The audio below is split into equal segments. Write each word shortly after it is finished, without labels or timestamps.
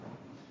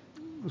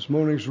This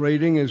morning's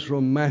reading is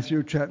from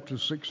Matthew chapter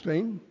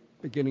 16,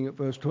 beginning at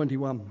verse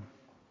 21.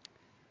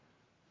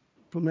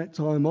 From that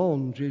time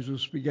on,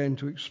 Jesus began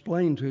to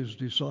explain to his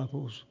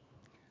disciples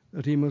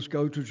that he must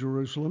go to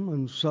Jerusalem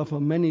and suffer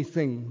many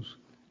things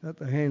at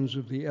the hands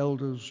of the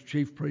elders,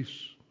 chief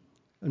priests,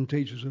 and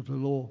teachers of the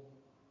law,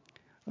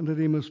 and that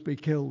he must be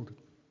killed,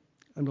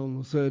 and on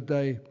the third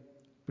day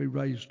be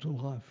raised to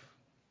life.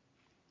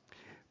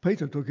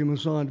 Peter took him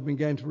aside and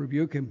began to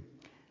rebuke him.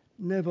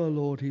 "Never,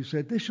 Lord," he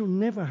said, "this shall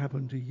never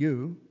happen to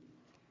you."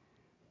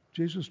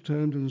 Jesus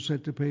turned and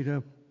said to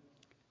Peter,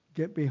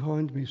 "Get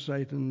behind me,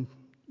 Satan,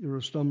 you're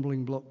a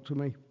stumbling block to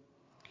me.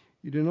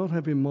 You do not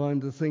have in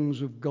mind the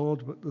things of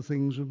God, but the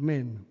things of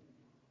men."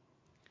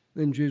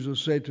 Then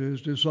Jesus said to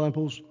his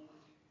disciples,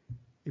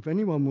 "If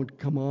anyone would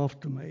come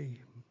after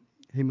me,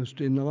 he must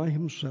deny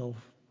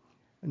himself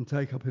and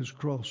take up his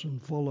cross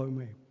and follow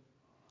me.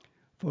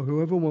 For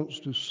whoever wants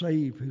to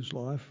save his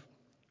life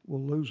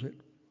will lose it.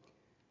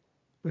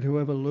 But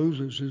whoever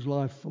loses his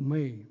life for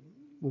me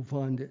will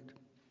find it.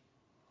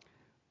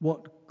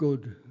 What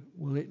good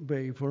will it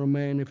be for a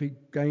man if he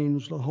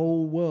gains the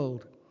whole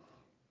world,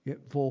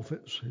 yet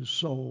forfeits his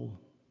soul?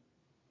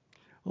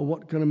 Or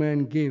what can a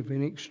man give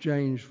in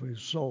exchange for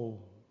his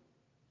soul?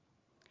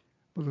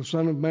 But the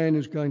Son of Man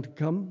is going to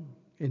come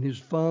in his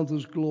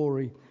Father's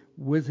glory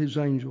with his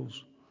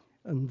angels,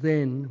 and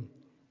then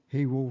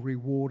he will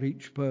reward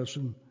each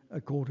person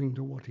according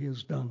to what he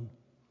has done.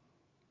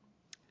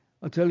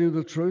 I tell you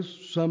the truth,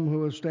 some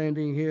who are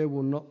standing here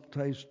will not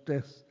taste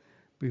death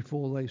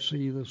before they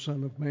see the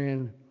Son of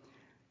Man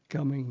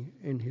coming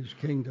in his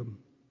kingdom."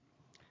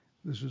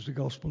 This is the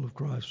gospel of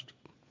Christ.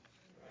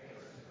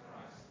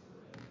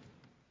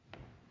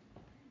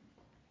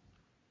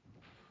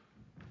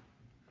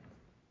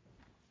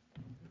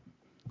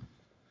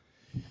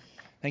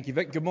 Thank you,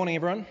 Vic. Good morning,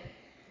 everyone.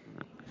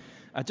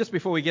 Just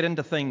before we get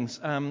into things,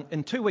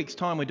 in 2 weeks'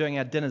 time we're doing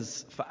our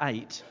Dinners for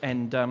Eight,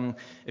 and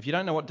if you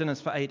don't know what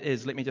Dinners for Eight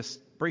is, let me just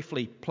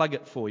briefly plug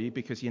it for you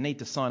because you need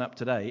to sign up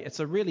today. It's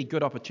a really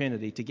good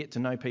opportunity to get to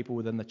know people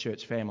within the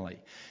church family.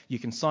 You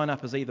can sign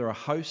up as either a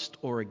host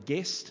or a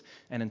guest,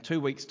 and in 2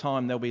 weeks'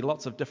 time there'll be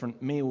lots of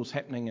different meals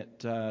happening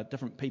at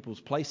different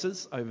people's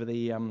places over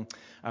the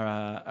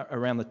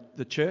around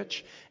the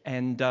church.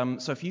 And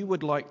so if you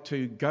would like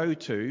to go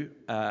to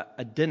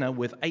a dinner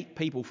with 8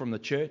 people from the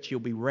church, you'll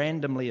be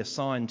randomly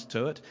assigned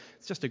to it.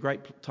 It's just a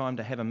great time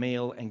to have a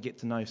meal and get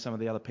to know some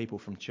of the other people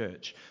from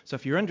church. So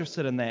if you're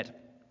interested in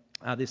that,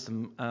 there's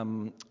some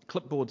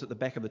clipboards at the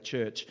back of the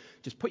church.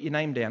 Just put your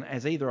name down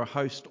as either a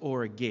host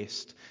or a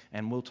guest,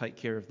 and we'll take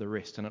care of the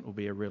rest, and it will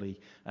be a really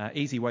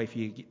easy way for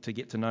you to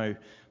get to know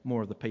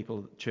more of the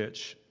people at the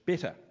church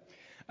better.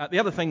 The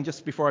other thing,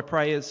 just before I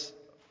pray, is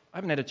I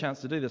haven't had a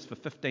chance to do this for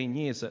 15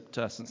 years at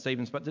St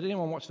Stephen's, but did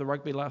anyone watch the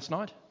rugby last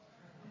night?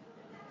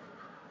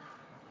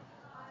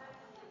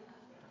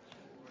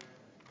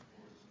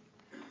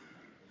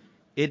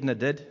 Edna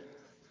did.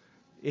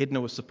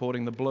 Edna was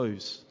supporting the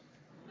Blues.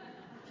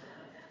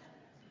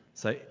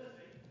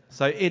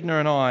 So Edna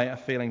and I are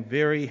feeling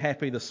very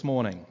happy this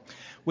morning.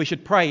 We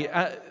should pray.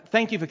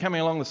 Thank you for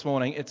coming along this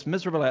morning. It's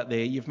miserable out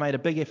there. You've made a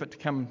big effort to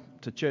come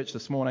to church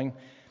this morning.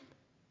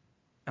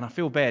 And I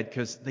feel bad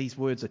because these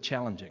words are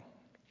challenging.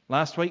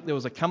 Last week there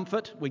was a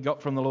comfort we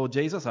got from the Lord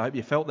Jesus. I hope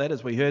you felt that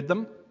as we heard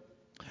them.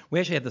 We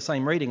actually had the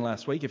same reading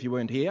last week if you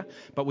weren't here,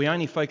 but we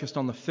only focused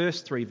on the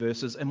first 3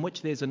 verses in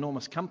which there's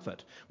enormous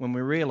comfort when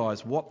we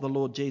realise what the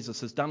Lord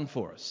Jesus has done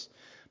for us.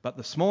 But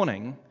this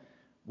morning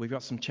we've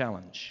got some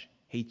challenge.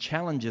 He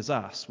challenges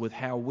us with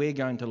how we're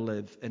going to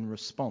live in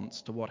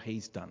response to what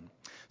he's done.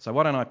 So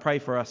why don't I pray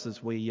for us as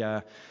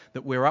that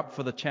we're up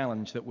for the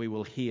challenge that we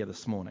will hear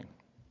this morning.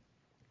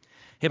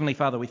 Heavenly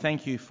Father, we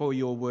thank you for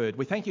your word.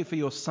 We thank you for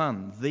your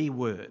Son, the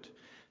Word.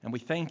 And we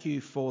thank you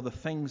for the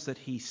things that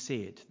he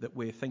said that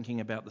we're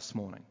thinking about this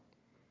morning.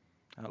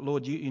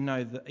 Lord, you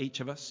know that each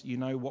of us, you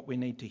know what we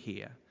need to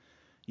hear.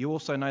 You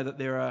also know that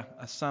there are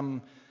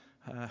some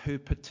who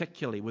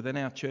particularly within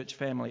our church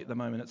family at the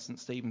moment at St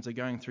Stephen's are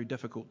going through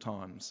difficult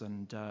times,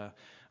 and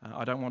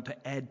I don't want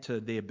to add to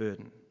their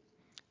burden.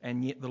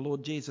 And yet the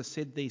Lord Jesus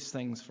said these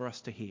things for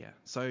us to hear.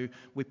 So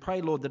we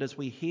pray, Lord, that as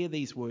we hear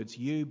these words,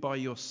 you by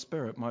your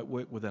Spirit might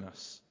work within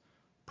us.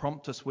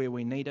 Prompt us where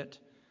we need it.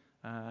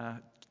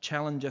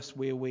 Challenge us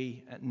where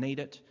we need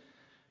it.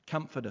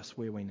 Comfort us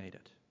where we need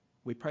it.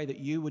 We pray that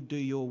you would do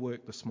your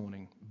work this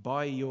morning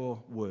by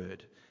your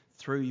word,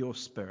 through your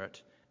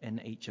Spirit in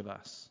each of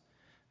us.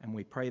 And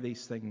we pray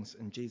these things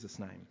in Jesus'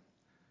 name.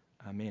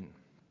 Amen.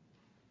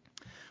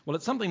 Well,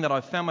 it's something that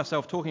I've found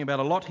myself talking about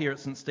a lot here at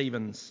St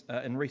Stephen's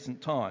in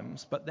recent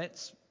times, but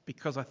that's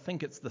because I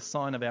think it's the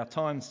sign of our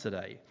times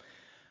today.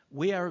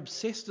 We are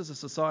obsessed as a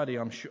society,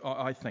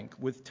 I think,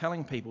 with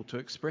telling people to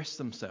express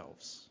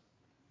themselves,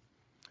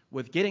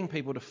 with getting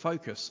people to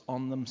focus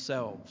on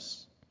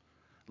themselves,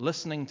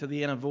 listening to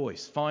the inner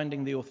voice,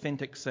 finding the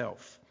authentic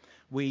self.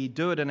 We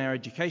do it in our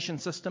education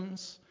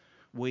systems.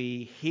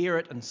 We hear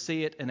it and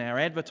see it in our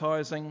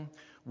advertising.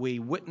 We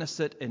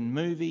witness it in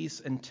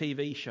movies and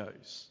TV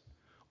shows.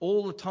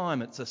 All the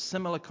time it's a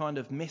similar kind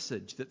of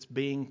message that's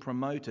being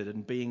promoted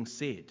and being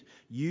said.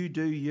 You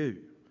do you.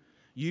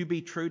 You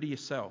be true to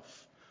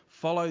yourself.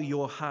 Follow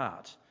your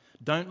heart.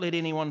 Don't let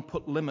anyone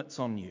put limits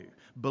on you.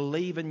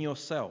 Believe in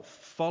yourself.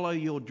 Follow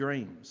your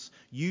dreams.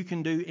 You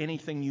can do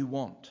anything you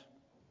want.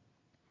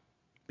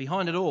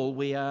 Behind it all,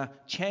 we are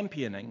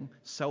championing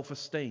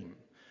self-esteem.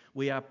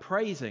 We are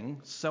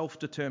praising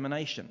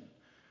self-determination.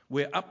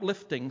 We're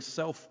uplifting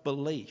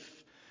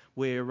self-belief.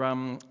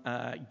 We're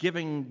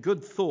giving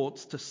good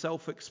thoughts to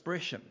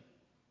self-expression.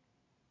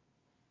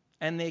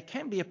 And there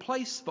can be a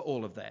place for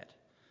all of that.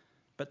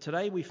 But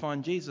today we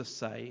find Jesus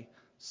say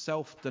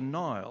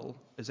self-denial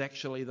is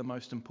actually the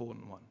most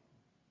important one.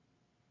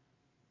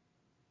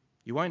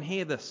 You won't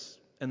hear this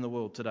in the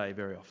world today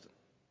very often.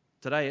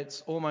 Today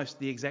it's almost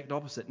the exact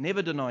opposite.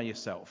 Never deny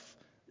yourself.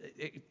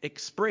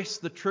 Express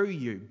the true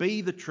you.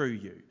 Be the true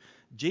you.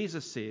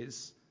 Jesus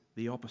says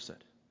the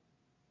opposite.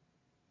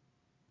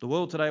 The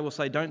world today will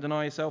say, don't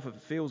deny yourself. If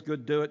it feels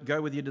good, do it.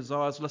 Go with your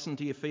desires. Listen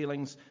to your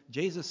feelings.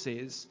 Jesus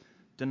says,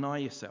 deny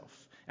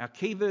yourself. Our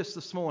key verse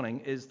this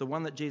morning is the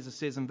one that Jesus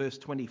says in verse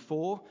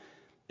 24.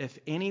 If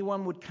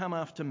anyone would come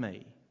after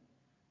me,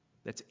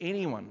 that's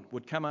anyone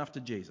would come after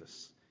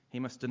Jesus, he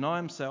must deny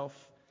himself,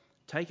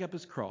 take up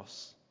his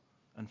cross,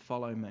 and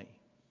follow me.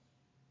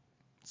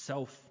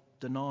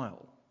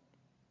 Self-denial.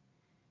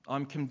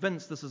 I'm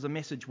convinced this is a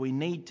message we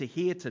need to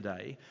hear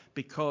today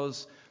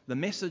because the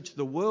message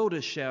the world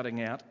is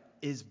shouting out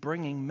is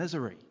bringing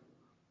misery.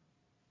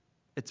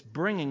 It's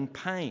bringing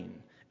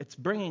pain. It's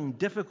bringing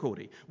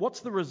difficulty. What's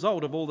the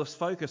result of all this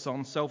focus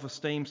on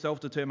self-esteem,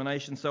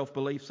 self-determination,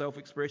 self-belief,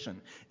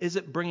 self-expression? Is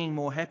it bringing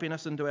more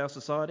happiness into our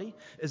society?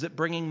 Is it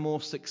bringing more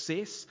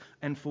success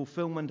and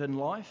fulfillment in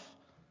life?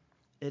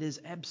 It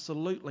is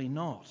absolutely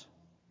not.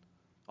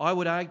 I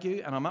would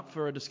argue, and I'm up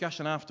for a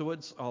discussion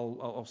afterwards,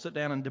 I'll sit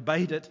down and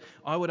debate it,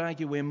 I would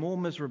argue we're more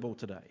miserable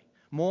today,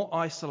 more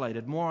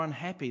isolated, more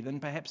unhappy than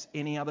perhaps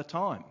any other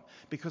time,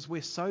 because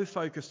we're so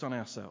focused on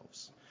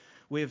ourselves.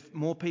 We have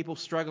more people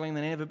struggling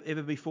than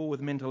ever before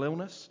with mental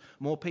illness,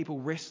 more people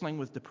wrestling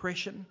with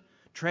depression,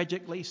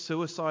 tragically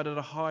suicide at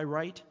a high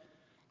rate,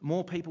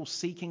 more people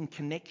seeking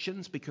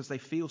connections because they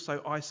feel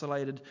so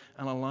isolated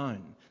and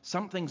alone.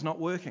 Something's not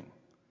working.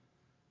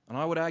 And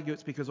I would argue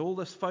it's because all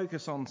this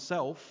focus on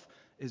self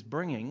is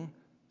bringing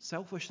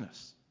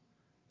selfishness.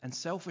 And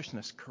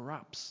selfishness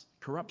corrupts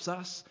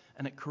us,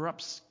 and it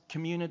corrupts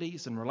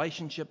communities and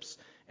relationships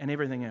and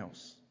everything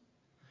else.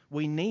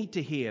 We need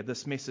to hear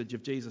this message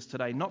of Jesus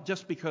today, not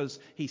just because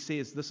he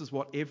says this is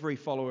what every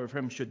follower of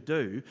him should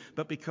do,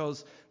 but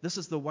because this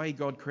is the way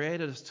God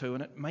created us to,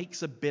 and it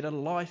makes a better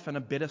life and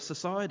a better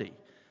society.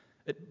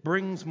 It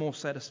brings more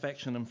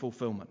satisfaction and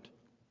fulfillment.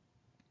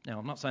 Now,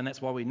 I'm not saying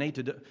that's why we need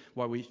to do,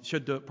 why we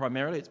should do it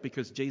primarily. It's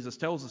because Jesus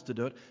tells us to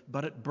do it,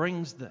 but it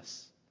brings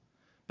this.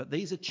 But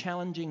these are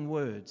challenging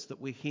words that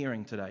we're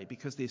hearing today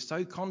because they're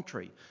so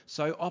contrary,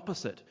 so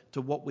opposite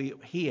to what we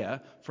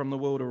hear from the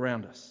world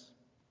around us.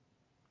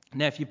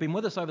 Now, if you've been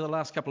with us over the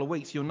last couple of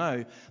weeks, you'll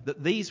know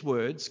that these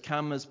words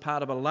come as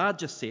part of a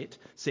larger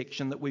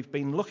section that we've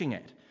been looking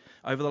at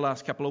over the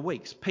last couple of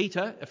weeks.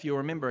 Peter, if you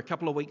remember a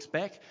couple of weeks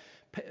back,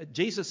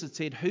 Jesus had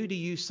said, "Who do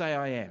you say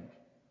I am?"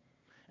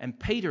 And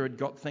Peter had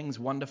got things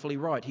wonderfully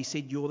right. He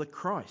said, "You're the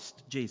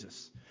Christ,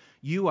 Jesus.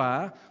 You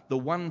are the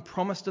one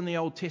promised in the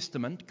Old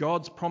Testament,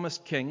 God's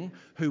promised king,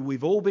 who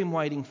we've all been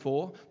waiting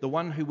for, the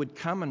one who would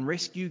come and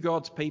rescue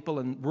God's people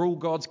and rule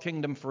God's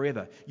kingdom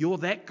forever. You're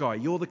that guy.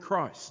 You're the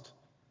Christ."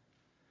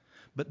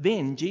 But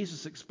then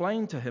Jesus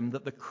explained to him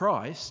that the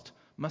Christ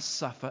must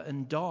suffer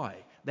and die.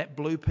 That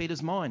blew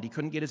Peter's mind. He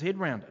couldn't get his head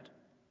round it.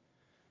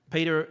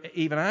 Peter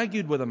even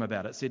argued with him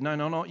about it, said, no,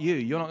 not you.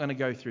 You're not going to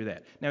go through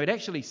that. Now, it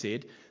actually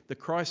said the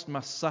Christ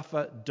must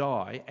suffer,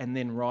 die, and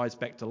then rise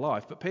back to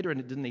life. But Peter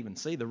didn't even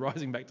see the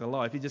rising back to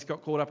life. He just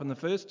got caught up in the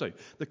first two.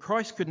 The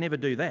Christ could never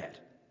do that.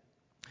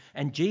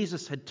 And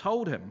Jesus had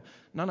told him,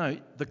 no,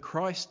 the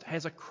Christ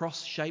has a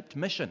cross-shaped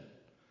mission.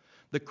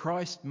 The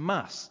Christ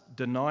must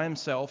deny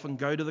himself and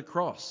go to the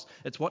cross.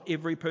 It's what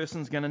every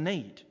person's going to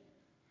need.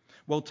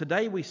 Well,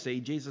 today we see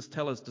Jesus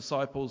tell his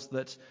disciples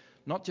that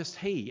not just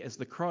he, as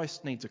the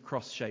Christ, needs a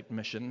cross-shaped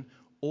mission.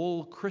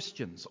 All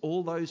Christians,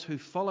 all those who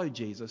follow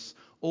Jesus,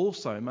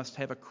 also must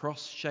have a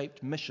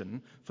cross-shaped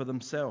mission for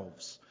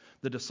themselves.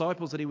 The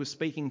disciples that he was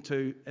speaking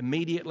to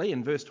immediately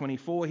in verse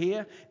 24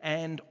 here,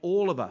 and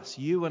all of us,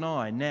 you and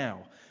I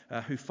now,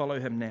 who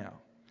follow him now.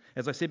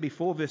 As I said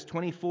before, verse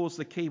 24 is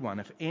the key one.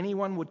 If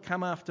anyone would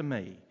come after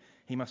me,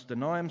 he must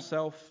deny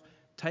himself,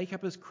 take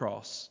up his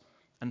cross,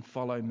 and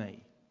follow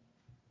me.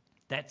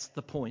 That's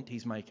the point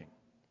he's making.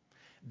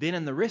 Then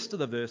in the rest of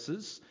the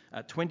verses,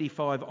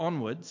 25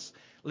 onwards,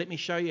 let me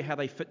show you how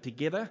they fit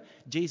together.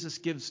 Jesus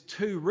gives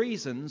two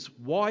reasons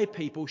why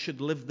people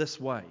should live this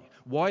way,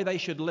 why they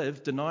should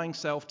live denying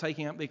self,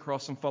 taking up their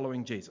cross and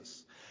following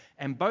Jesus.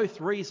 And both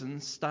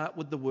reasons start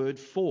with the word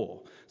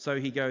for. So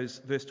he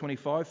goes, verse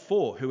 25,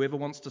 for whoever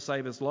wants to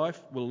save his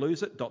life will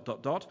lose it, ...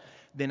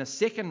 Then a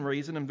second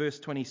reason in verse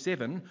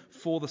 27,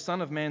 for the Son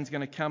of Man's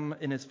going to come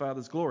in his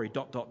Father's glory, ...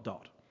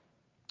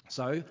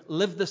 So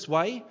live this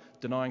way,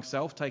 denying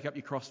self, take up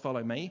your cross,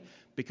 follow me,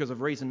 because of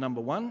reason number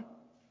 1,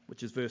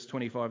 which is verse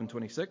 25 and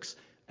 26,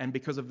 and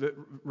because of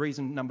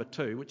reason number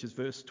 2, which is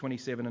verse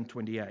 27 and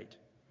 28.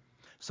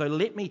 So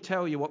let me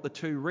tell you what the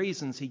 2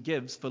 reasons he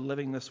gives for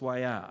living this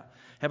way are.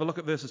 Have a look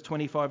at verses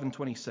 25 and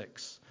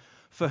 26.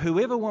 For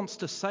whoever wants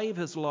to save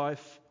his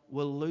life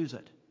will lose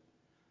it,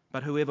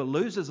 but whoever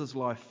loses his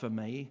life for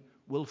me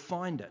will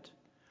find it.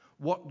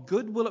 What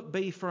good will it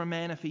be for a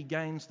man if he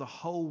gains the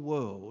whole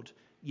world,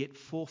 yet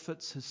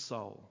forfeits his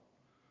soul?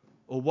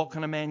 Or what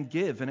can a man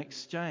give in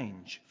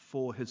exchange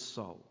for his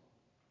soul?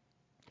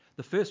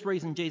 The first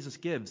reason Jesus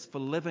gives for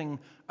living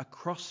a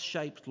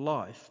cross-shaped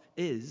life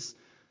is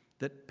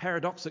that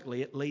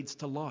paradoxically it leads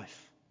to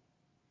life.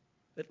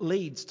 It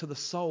leads to the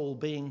soul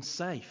being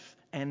safe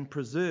and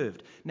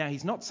preserved. Now,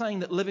 he's not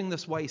saying that living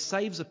this way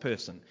saves a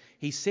person.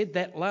 He said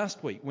that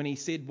last week when he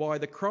said why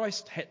the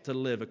Christ had to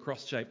live a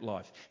cross-shaped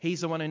life.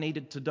 He's the one who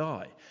needed to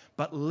die.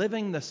 But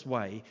living this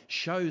way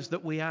shows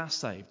that we are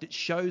saved. It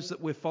shows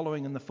that we're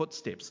following in the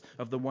footsteps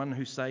of the one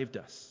who saved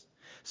us.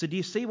 So do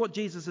you see what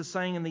Jesus is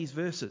saying in these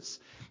verses?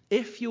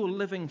 If you're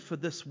living for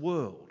this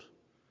world,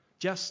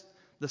 just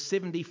the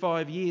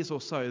 75 years or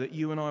so that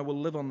you and I will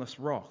live on this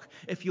rock,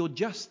 if you're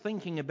just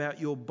thinking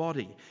about your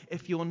body,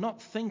 if you're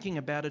not thinking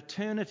about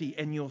eternity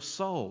and your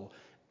soul,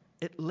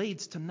 it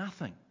leads to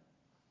nothing.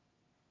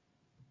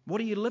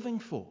 What are you living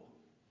for?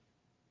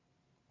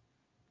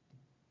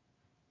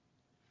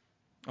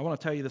 I want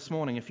to tell you this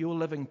morning, if you're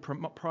living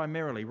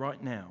primarily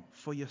right now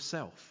for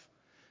yourself,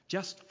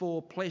 just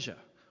for pleasure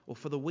or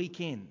for the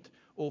weekend,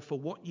 or for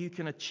what you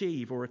can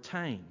achieve or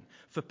attain,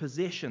 for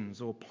possessions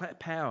or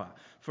power,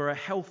 for a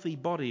healthy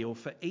body or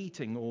for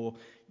eating, or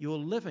you're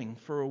living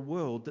for a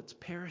world that's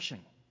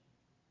perishing,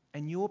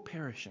 and you're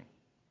perishing.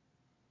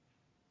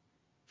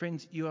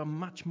 Friends, you are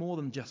much more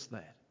than just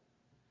that.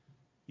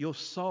 Your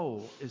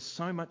soul is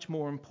so much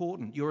more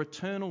important. Your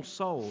eternal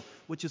soul,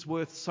 which is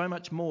worth so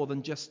much more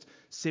than just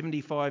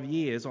 75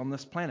 years on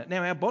this planet.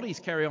 Now, our bodies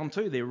carry on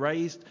too. They're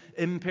raised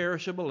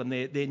imperishable and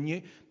they're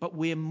new. But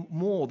we're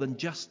more than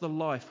just the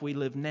life we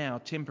live now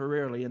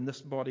temporarily in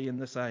this body in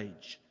this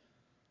age.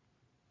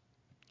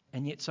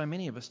 And yet so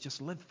many of us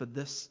just live for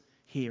this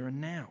here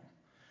and now.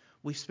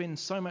 We spend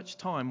so much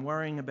time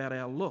worrying about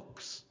our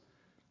looks,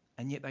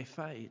 and yet they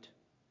fade.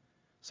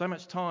 So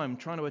much time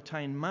trying to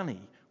attain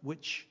money,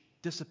 which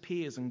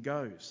disappears and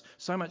goes.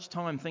 So much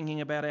time thinking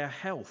about our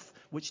health,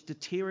 which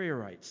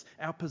deteriorates.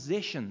 Our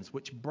possessions,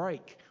 which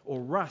break or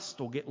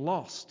rust or get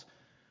lost.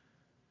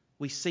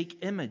 We seek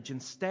image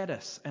and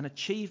status and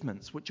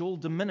achievements, which all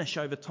diminish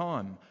over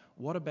time.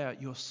 What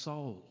about your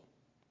soul?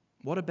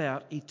 What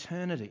about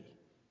eternity?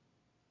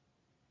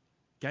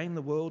 Gain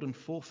the world and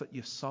forfeit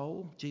your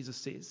soul, Jesus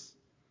says.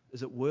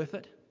 Is it worth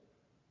it?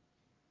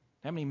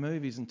 How many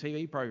movies and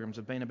TV programs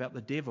have been about the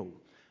devil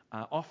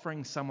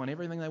offering someone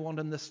everything they want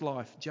in this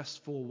life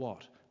just for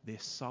what? Their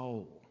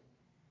soul.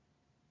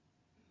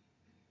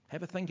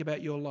 Have a think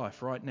about your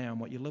life right now and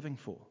what you're living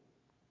for.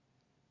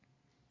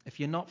 If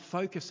you're not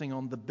focusing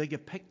on the bigger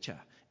picture,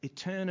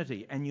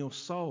 eternity and your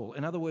soul,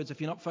 in other words,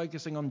 if you're not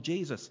focusing on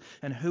Jesus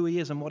and who he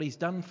is and what he's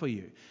done for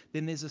you,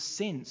 then there's a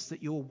sense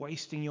that you're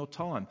wasting your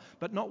time.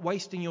 But not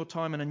wasting your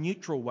time in a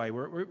neutral way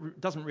where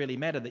it doesn't really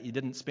matter that you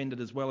didn't spend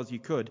it as well as you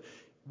could.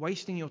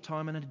 Wasting your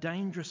time in a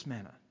dangerous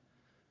manner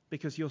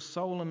because your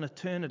soul and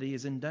eternity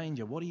is in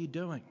danger. What are you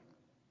doing?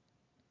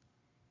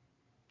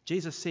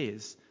 Jesus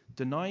says,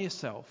 deny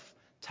yourself,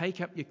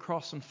 take up your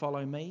cross and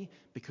follow me,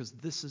 because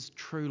this is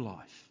true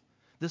life.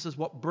 This is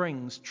what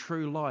brings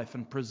true life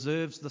and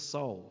preserves the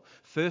soul.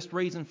 First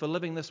reason for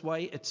living this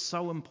way, it's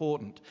so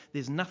important.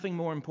 There's nothing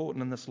more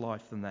important in this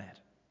life than that.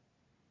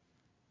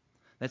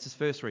 That's his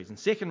first reason.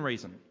 Second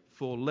reason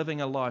for living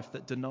a life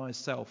that denies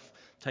self,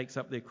 takes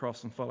up their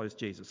cross and follows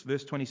Jesus.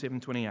 Verse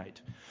 27-28.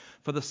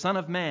 For the Son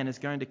of Man is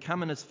going to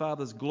come in his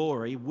Father's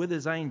glory with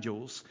his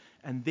angels,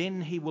 and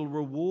then he will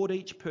reward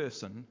each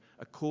person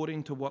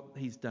according to what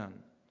he's done.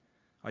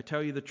 I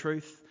tell you the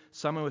truth,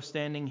 some who are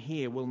standing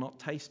here will not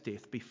taste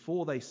death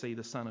before they see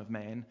the Son of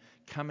Man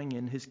coming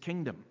in his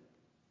kingdom.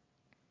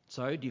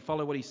 So, do you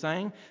follow what he's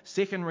saying?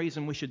 Second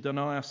reason we should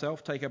deny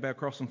ourselves, take up our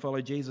cross and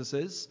follow Jesus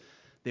is,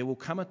 there will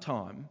come a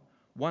time,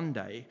 one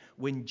day,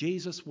 when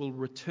Jesus will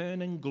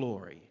return in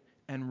glory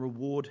and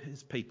reward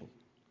his people.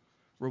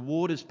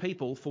 Reward his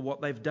people for what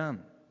they've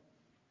done.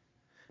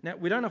 Now,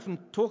 we don't often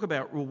talk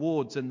about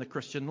rewards in the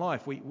Christian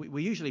life.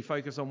 We usually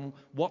focus on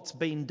what's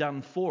been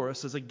done for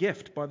us as a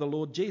gift by the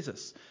Lord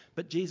Jesus.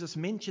 But Jesus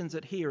mentions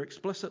it here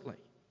explicitly.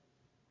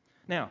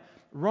 Now,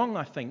 wrong,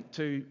 I think,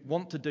 to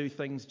want to do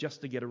things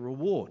just to get a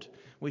reward.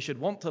 We should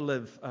want to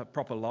live a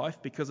proper life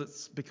because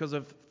it's because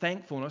of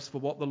thankfulness for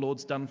what the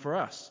Lord's done for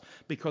us.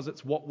 Because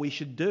it's what we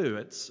should do.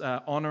 It's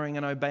honouring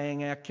and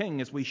obeying our King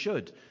as we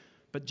should.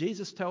 But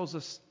Jesus tells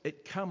us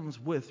it comes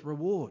with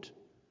reward.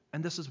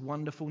 And this is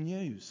wonderful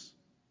news.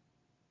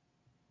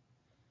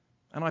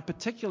 And I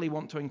particularly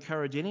want to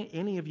encourage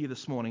any of you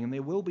this morning, and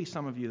there will be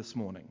some of you this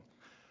morning,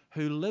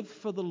 who live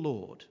for the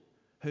Lord,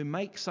 who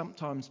make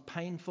sometimes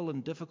painful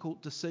and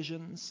difficult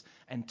decisions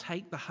and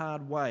take the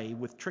hard way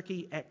with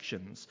tricky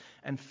actions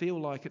and feel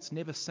like it's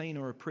never seen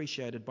or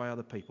appreciated by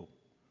other people.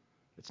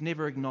 It's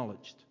never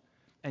acknowledged.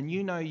 And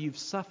you know you've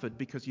suffered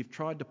because you've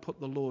tried to put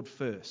the Lord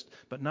first,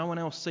 but no one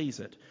else sees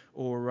it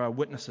or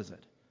witnesses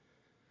it.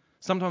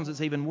 Sometimes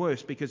it's even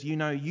worse because you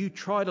know you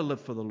try to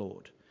live for the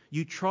Lord.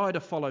 You try to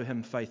follow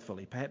him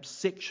faithfully, perhaps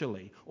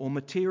sexually or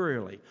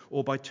materially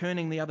or by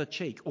turning the other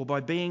cheek or by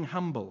being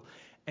humble.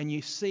 And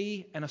you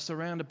see and are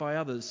surrounded by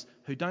others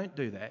who don't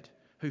do that,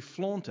 who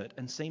flaunt it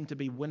and seem to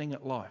be winning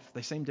at life.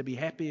 They seem to be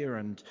happier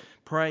and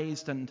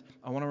praised. And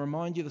I want to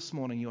remind you this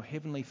morning, your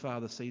Heavenly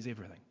Father sees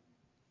everything.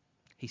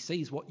 He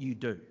sees what you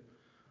do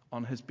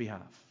on his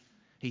behalf.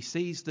 He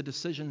sees the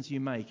decisions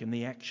you make and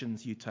the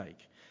actions you take.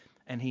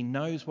 And he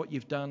knows what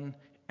you've done,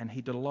 and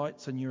he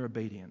delights in your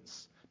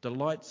obedience,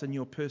 delights in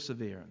your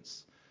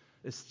perseverance,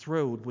 is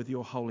thrilled with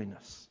your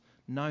holiness.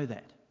 Know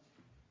that.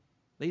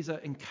 These are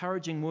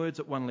encouraging words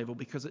at one level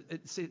because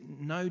it says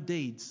no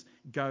deeds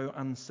go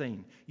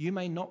unseen. You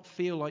may not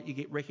feel like you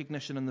get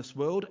recognition in this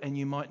world, and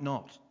you might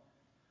not,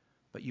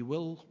 but you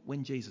will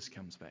when Jesus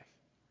comes back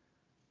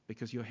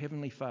because your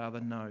Heavenly Father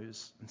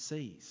knows and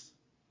sees.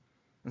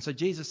 And so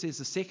Jesus says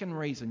the second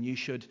reason you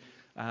should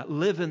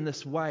live in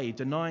this way,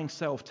 denying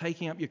self,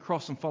 taking up your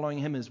cross and following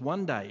him, is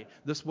one day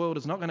this world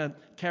is not going to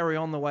carry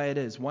on the way it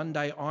is. One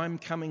day I'm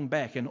coming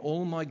back in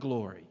all my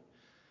glory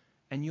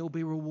and you'll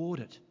be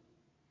rewarded.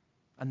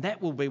 And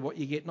that will be what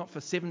you get not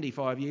for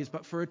 75 years,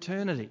 but for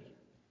eternity.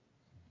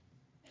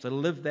 So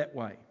live that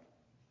way.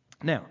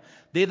 Now,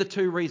 they're the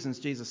two reasons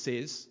Jesus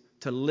says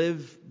to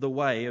live the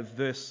way of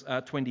verse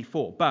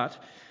 24. But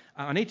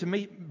I need to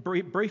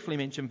briefly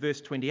mention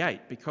verse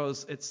 28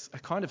 because it's a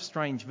kind of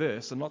strange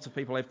verse and lots of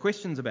people have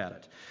questions about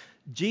it.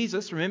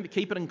 Jesus, remember,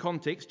 keep it in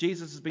context,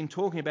 Jesus has been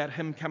talking about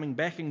him coming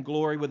back in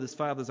glory with his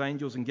Father's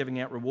angels and giving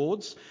out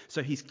rewards.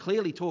 So he's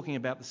clearly talking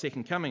about the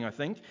second coming, I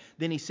think.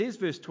 Then he says,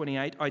 verse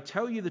 28, I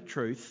tell you the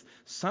truth,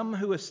 some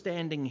who are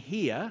standing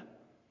here,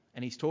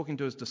 and he's talking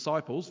to his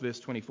disciples, verse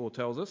 24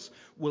 tells us,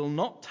 will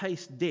not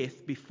taste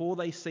death before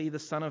they see the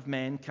Son of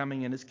Man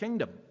coming in his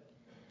kingdom.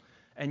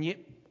 And yet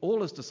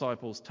all his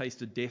disciples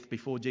tasted death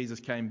before Jesus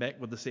came back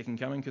with the second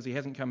coming because he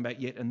hasn't come back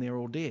yet and they're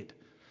all dead.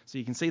 So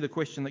you can see the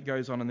question that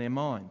goes on in their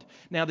mind.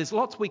 Now, there's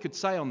lots we could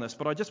say on this,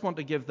 but I just want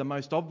to give the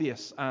most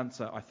obvious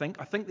answer, I think.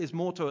 I think there's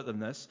more to it than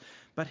this,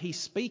 but he's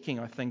speaking,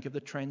 I think, of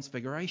the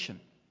transfiguration.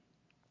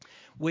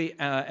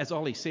 As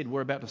Ollie said,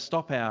 we're about to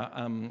stop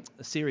our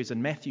series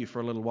in Matthew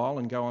for a little while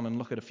and go on and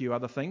look at a few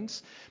other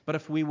things. But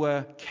if we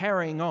were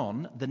carrying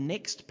on, the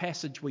next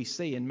passage we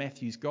see in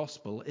Matthew's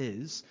Gospel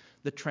is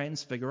the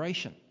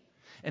transfiguration.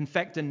 In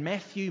fact, in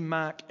Matthew,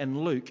 Mark, and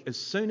Luke, as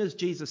soon as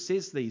Jesus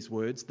says these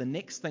words, the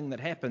next thing that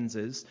happens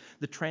is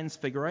the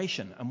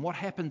transfiguration. And what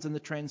happens in the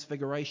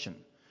transfiguration?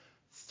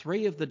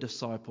 3 of the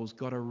disciples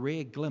got a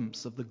rare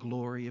glimpse of the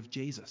glory of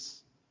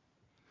Jesus.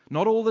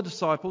 Not all the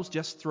disciples,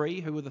 just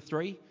 3. Who were the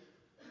 3?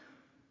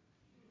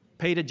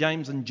 Peter,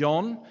 James, and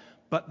John.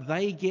 But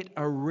they get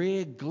a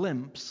rare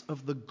glimpse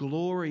of the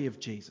glory of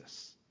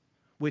Jesus.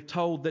 We're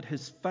told that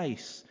his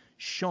face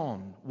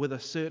shone with a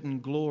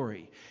certain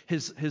glory.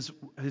 His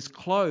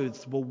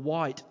clothes were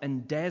white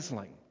and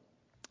dazzling.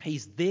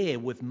 He's there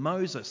with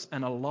Moses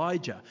and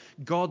Elijah.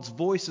 God's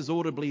voice is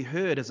audibly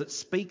heard as it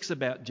speaks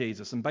about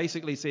Jesus and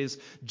basically says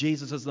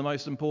Jesus is the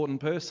most important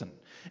person.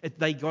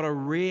 They got a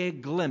rare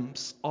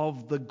glimpse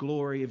of the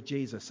glory of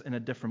Jesus in a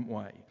different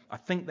way. I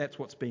think that's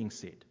what's being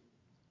said.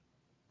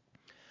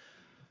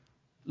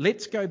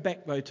 Let's go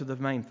back, though, to the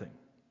main thing.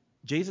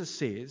 Jesus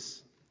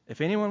says, if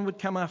anyone would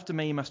come after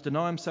me, he must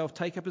deny himself,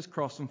 take up his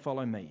cross and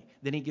follow me.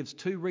 Then he gives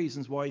 2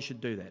 reasons why you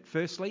should do that.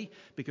 Firstly,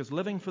 because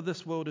living for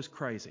this world is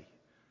crazy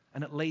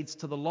and it leads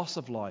to the loss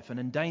of life and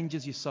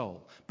endangers your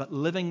soul. But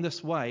living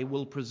this way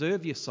will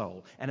preserve your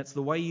soul and it's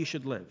the way you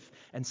should live.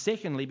 And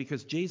secondly,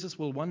 because Jesus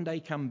will one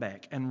day come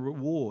back and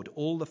reward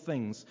all the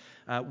things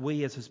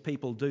we as his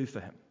people do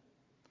for him.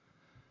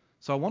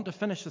 So I want to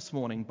finish this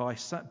morning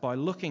by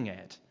looking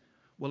at,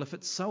 well, if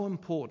it's so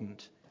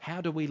important,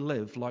 how do we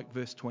live like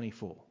verse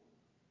 24?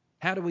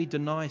 How do we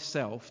deny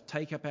self,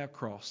 take up our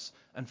cross,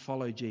 and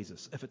follow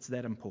Jesus if it's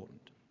that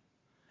important?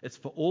 It's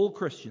for all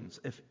Christians.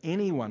 If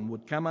anyone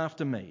would come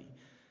after me,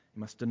 he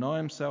must deny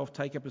himself,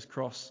 take up his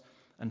cross,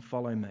 and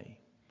follow me.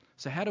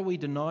 So how do we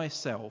deny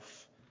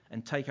self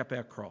and take up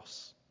our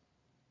cross?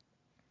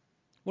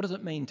 What does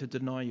it mean to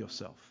deny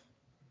yourself?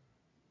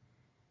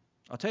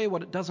 I'll tell you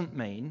what it doesn't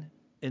mean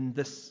in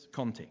this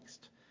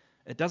context.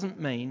 It doesn't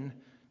mean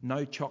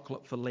no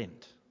chocolate for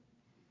Lent.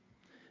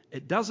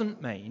 It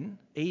doesn't mean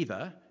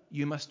either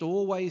you must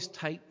always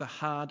take the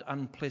hard,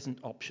 unpleasant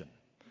option.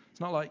 It's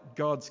not like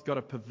God's got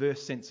a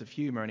perverse sense of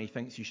humour and he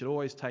thinks you should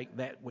always take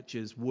that which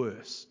is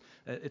worse.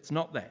 It's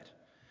not that.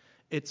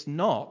 It's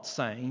not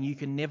saying you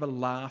can never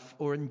laugh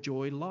or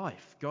enjoy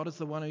life. God is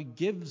the one who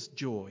gives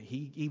joy.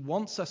 He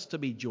wants us to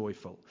be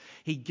joyful.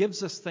 He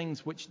gives us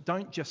things which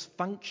don't just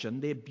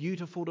function, they're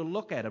beautiful to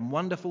look at and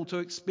wonderful to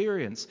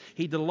experience.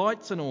 He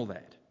delights in all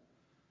that.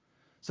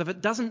 So if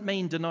it doesn't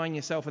mean denying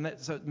yourself, and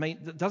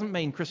that doesn't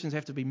mean Christians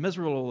have to be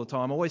miserable all the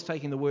time, always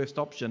taking the worst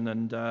option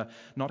and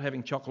not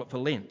having chocolate for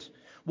Lent.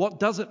 What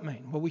does it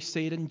mean? Well, we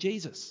see it in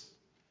Jesus.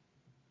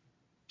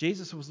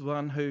 Jesus was the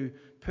one who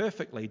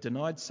perfectly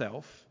denied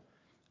self,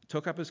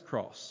 took up his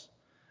cross,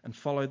 and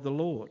followed the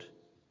Lord.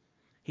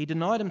 He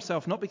denied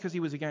himself not because he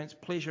was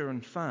against pleasure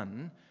and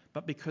fun,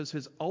 but because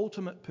his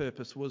ultimate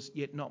purpose was,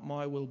 yet not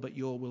my will, but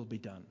your will be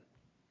done.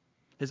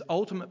 His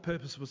ultimate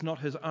purpose was not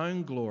his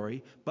own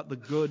glory, but the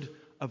good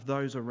of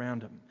those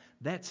around him.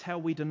 That's how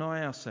we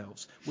deny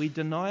ourselves. We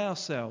deny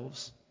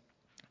ourselves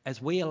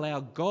as we allow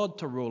God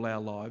to rule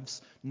our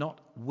lives, not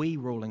we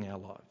ruling our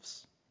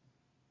lives.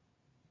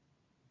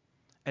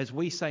 As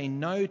we say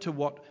no to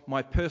what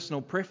my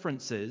personal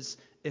preference is,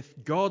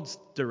 if God's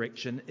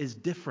direction is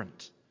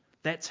different.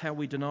 That's how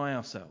we deny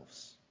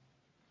ourselves.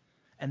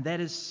 And that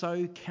is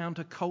so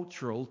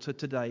countercultural to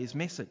today's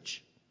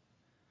message.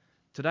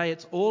 Today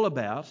it's all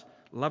about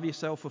love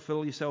yourself,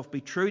 fulfill yourself,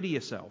 be true to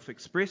yourself,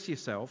 express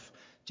yourself.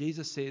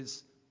 Jesus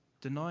says,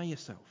 deny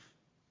yourself.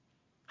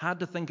 Hard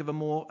to think of a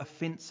more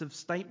offensive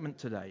statement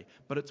today,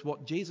 but it's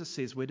what Jesus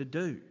says we're to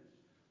do.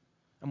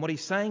 And what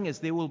he's saying is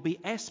there will be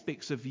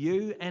aspects of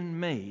you and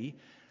me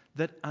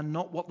that are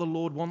not what the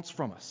Lord wants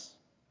from us.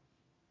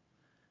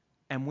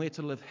 And we're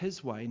to live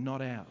his way,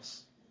 not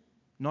ours.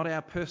 Not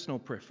our personal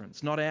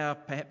preference, not our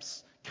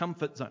perhaps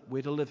comfort zone.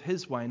 We're to live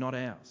his way, not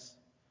ours.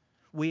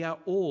 We are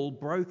all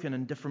broken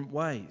in different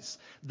ways.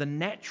 The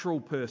natural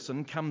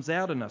person comes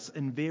out in us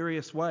in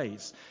various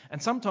ways.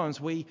 And sometimes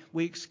we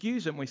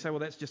excuse it and we say, well,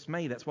 that's just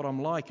me. That's what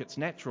I'm like. It's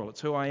natural.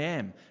 It's who I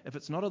am. If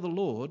it's not of the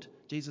Lord,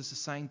 Jesus is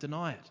saying,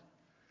 deny it.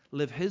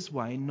 Live his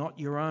way, not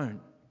your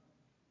own.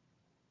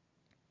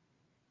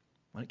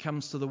 When it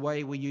comes to the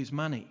way we use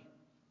money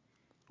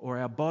or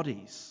our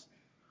bodies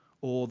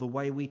or the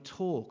way we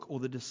talk or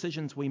the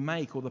decisions we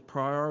make or the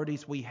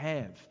priorities we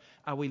have,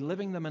 are we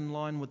living them in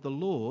line with the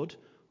Lord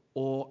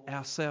or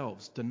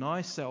ourselves?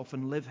 Deny self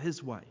and live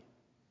his way.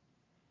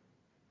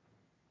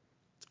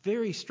 It's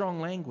very strong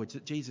language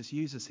that Jesus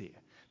uses here.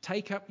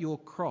 Take up your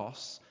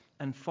cross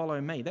and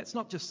follow me. That's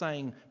not just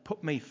saying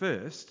put me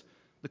first.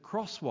 The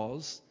cross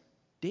was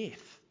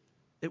death.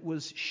 It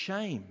was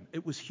shame.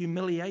 It was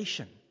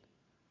humiliation.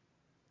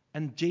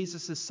 And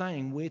Jesus is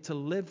saying we're to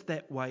live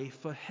that way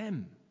for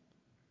him.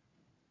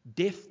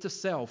 Death to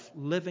self,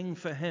 living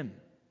for him.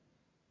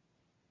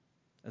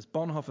 As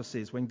Bonhoeffer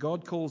says, when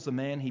God calls a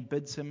man, he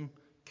bids him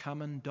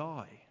come and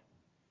die.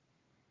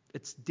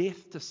 It's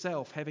death to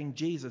self, having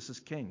Jesus as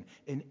king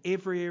in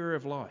every area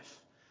of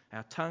life.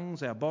 Our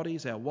tongues, our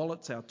bodies, our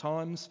wallets, our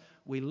time,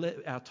 we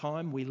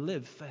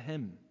live for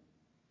him.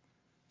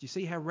 Do you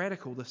see how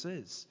radical this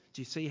is?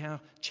 Do you see how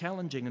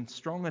challenging and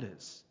strong it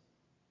is?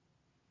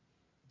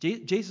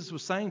 Jesus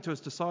was saying to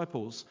his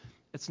disciples,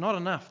 it's not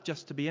enough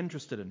just to be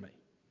interested in me.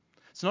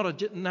 It's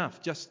not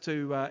enough just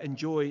to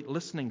enjoy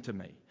listening to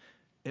me.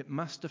 It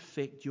must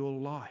affect your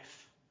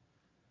life.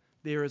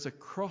 There is a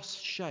cross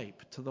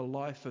shape to the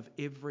life of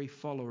every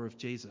follower of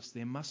Jesus.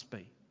 There must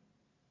be.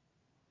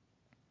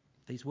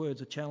 These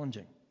words are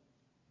challenging.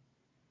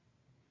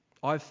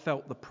 I've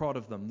felt the prod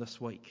of them this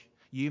week.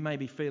 You may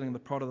be feeling the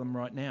prod of them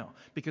right now.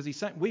 Because he's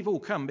saying we've all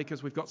come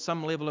because we've got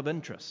some level of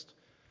interest.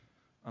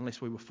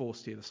 Unless we were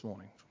forced here this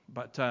morning.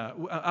 But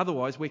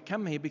otherwise, we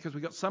come here because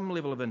we've got some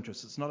level of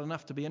interest. It's not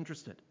enough to be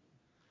interested.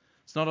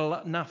 It's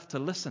not enough to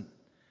listen.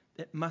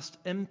 It must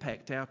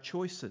impact our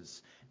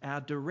choices, our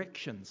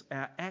directions,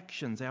 our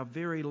actions, our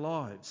very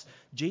lives.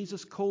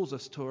 Jesus calls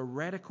us to a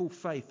radical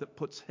faith that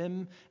puts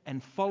him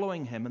and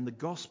following him in the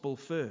gospel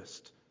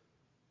first.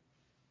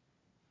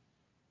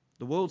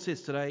 The world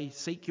says today,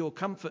 seek your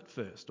comfort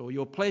first, or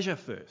your pleasure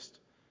first,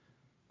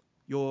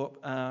 your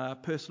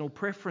personal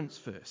preference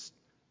first.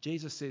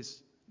 Jesus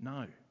says,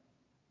 no.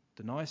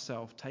 Deny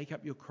self, take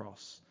up your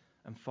cross,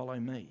 and follow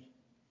me.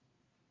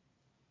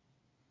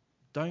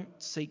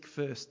 Don't seek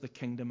first the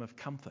kingdom of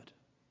comfort.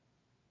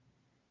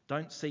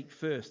 Don't seek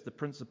first the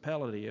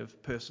principality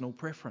of personal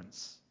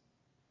preference.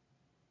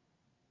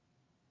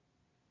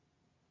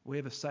 We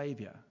have a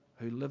Saviour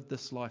who lived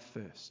this life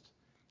first.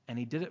 And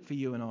he did it for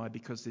you and I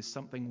because there's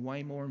something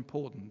way more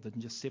important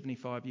than just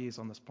 75 years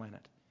on this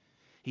planet.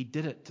 He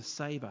did it to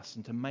save us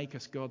and to make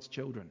us God's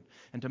children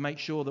and to make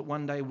sure that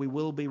one day we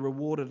will be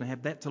rewarded and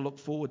have that to look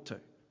forward to.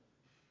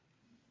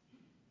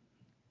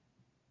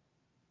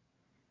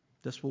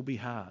 This will be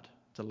hard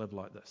to live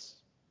like this.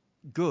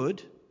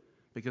 Good,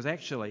 because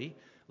actually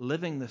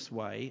living this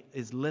way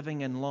is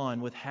living in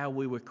line with how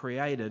we were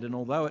created, and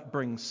although it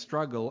brings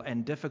struggle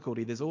and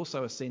difficulty, there's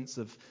also a sense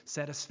of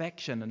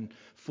satisfaction and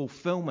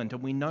fulfillment,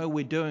 and we know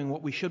we're doing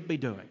what we should be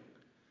doing.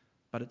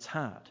 But it's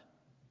hard.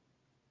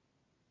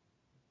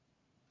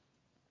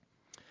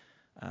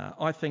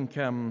 I think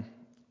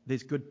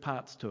there's good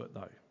parts to it,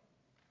 though.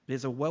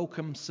 There's a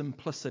welcome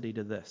simplicity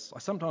to this. I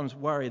sometimes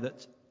worry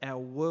that our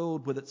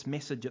world, with its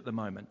message at the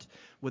moment,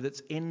 with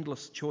its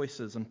endless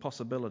choices and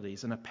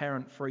possibilities and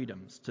apparent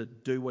freedoms to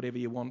do whatever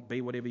you want,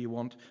 be whatever you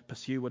want,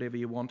 pursue whatever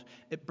you want,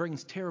 it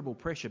brings terrible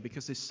pressure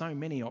because there's so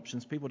many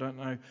options. People don't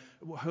know,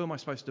 who am I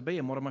supposed to be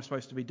and what am I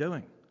supposed to be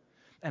doing?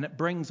 And it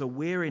brings a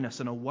weariness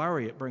and a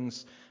worry. It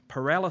brings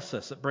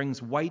paralysis. It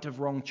brings weight of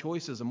wrong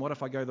choices. And what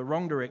if I go the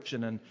wrong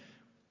direction? And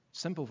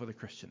simple for the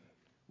Christian.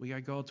 We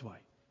go God's way.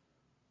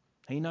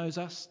 He knows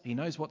us. He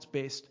knows what's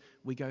best.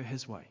 We go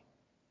His way.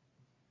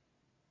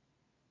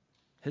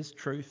 His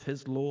truth,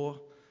 His law,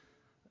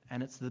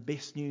 and it's the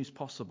best news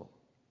possible.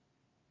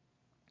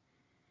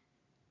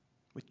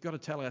 We've got to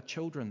tell our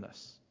children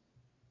this.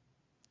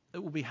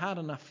 It will be hard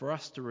enough for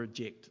us to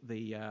reject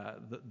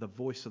the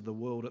voice of the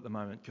world at the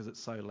moment because it's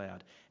so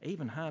loud.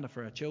 Even harder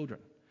for our children.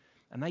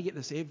 And they get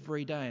this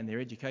every day in their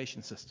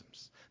education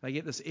systems. They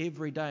get this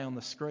every day on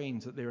the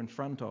screens that they're in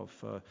front of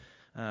for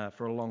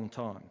a long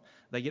time.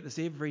 They get this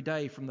every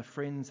day from the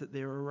friends that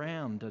they're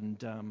around.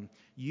 And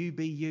you,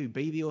 be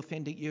the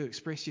authentic you,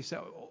 express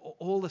yourself,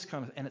 all this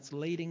kind of, and it's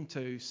leading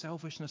to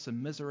selfishness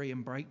and misery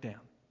and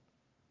breakdown.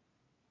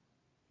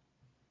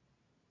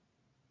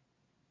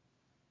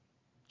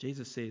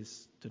 Jesus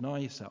says, deny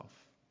yourself,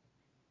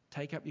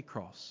 take up your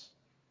cross,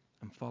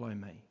 and follow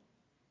me.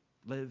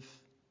 Live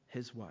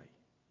His way.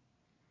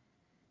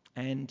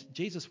 And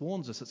Jesus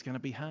warns us it's going to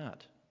be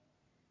hard.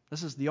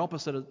 This is the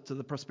opposite to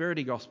the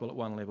prosperity gospel at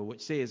one level,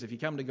 which says if you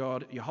come to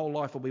God, your whole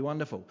life will be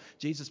wonderful.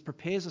 Jesus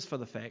prepares us for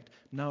the fact,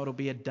 no, it'll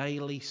be a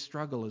daily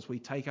struggle as we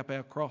take up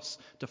our cross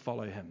to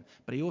follow Him.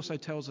 But He also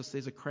tells us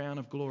there's a crown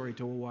of glory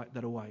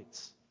that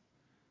awaits.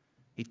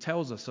 He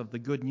tells us of the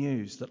good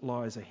news that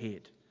lies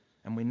ahead.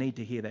 And we need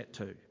to hear that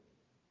too.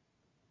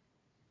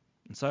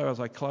 And so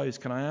as I close,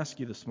 can I ask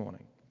you this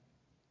morning,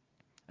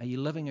 are you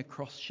living a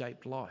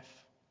cross-shaped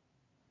life?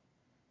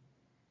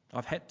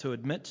 I've had to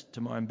admit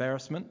to my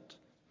embarrassment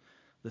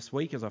this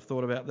week as I've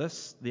thought about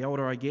this, the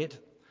older I get,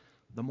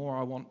 the more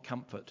I want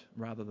comfort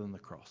rather than the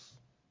cross.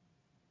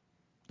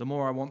 The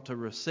more I want to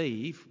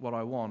receive what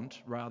I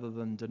want rather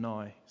than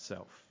deny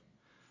self.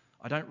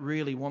 I don't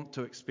really want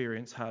to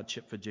experience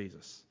hardship for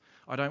Jesus.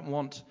 I don't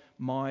want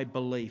my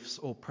beliefs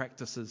or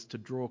practices to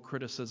draw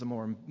criticism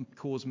or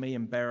cause me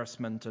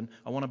embarrassment, and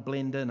I want to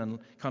blend in and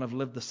kind of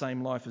live the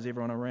same life as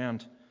everyone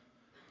around.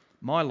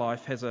 My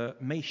life has a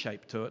me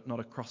shape to it, not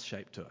a cross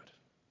shape to it.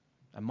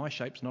 And my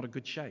shape's not a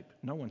good shape.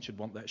 No one should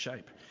want that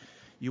shape.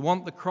 You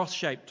want the cross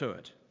shape to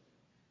it.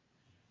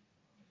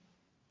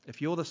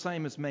 If you're the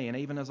same as me, and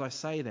even as I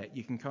say that,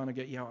 you can kind of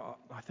get,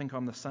 I think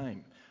I'm the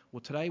same.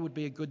 Well, today would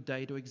be a good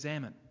day to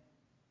examine,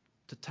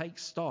 to take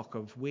stock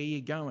of where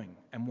you're going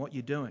and what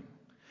you're doing.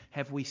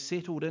 Have we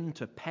settled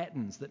into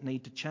patterns that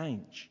need to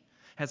change?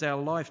 Has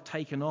our life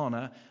taken on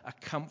a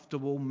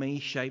comfortable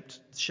me-shaped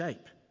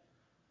shape?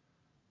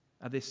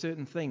 Are there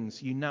certain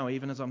things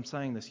even as I'm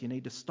saying this, you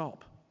need to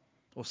stop?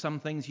 Or some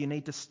things you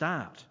need to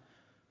start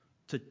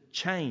to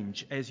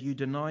change as you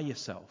deny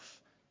yourself,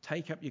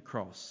 take up your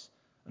cross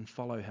and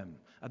follow Him?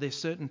 Are there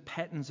certain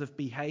patterns of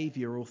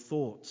behavior or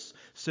thoughts,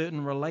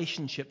 certain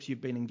relationships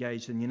you've been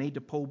engaged in you need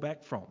to pull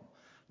back from?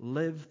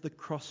 Live the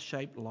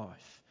cross-shaped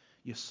life.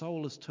 Your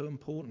soul is too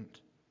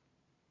important.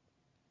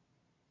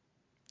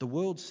 The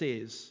world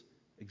says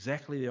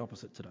exactly the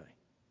opposite today.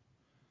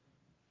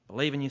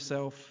 Believe in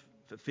yourself.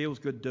 If it feels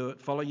good, do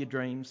it. Follow your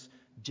dreams.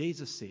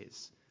 Jesus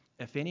says,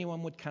 if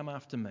anyone would come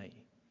after me,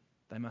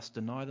 they must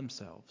deny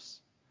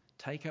themselves,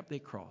 take up their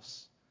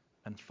cross,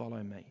 and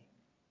follow me.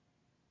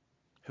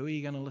 Who are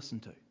you going to listen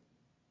to?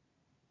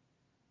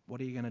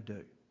 What are you going to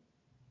do?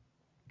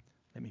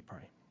 Let me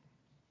pray.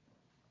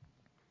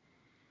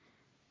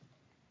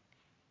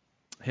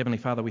 Heavenly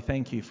Father, we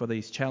thank you for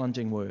these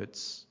challenging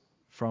words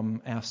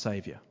from our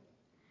Saviour,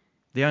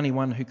 the only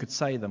one who could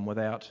say them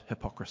without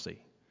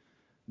hypocrisy,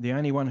 the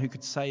only one who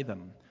could say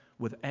them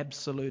with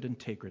absolute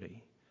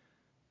integrity,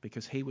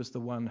 because He was the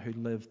one who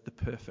lived the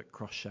perfect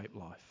cross-shaped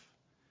life,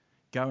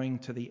 going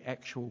to the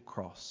actual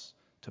cross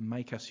to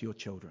make us your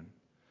children,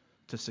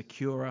 to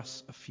secure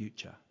us a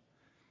future,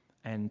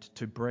 and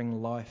to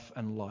bring life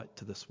and light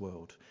to this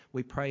world.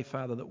 We pray,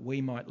 Father, that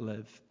we might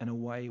live in a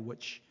way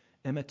which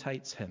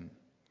imitates Him,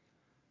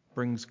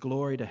 brings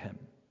glory to Him,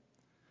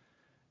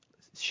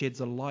 sheds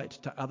a light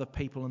to other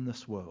people in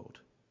this world,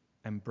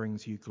 and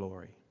brings you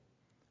glory.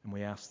 And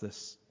we ask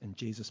this in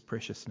Jesus'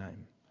 precious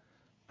name.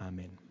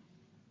 Amen.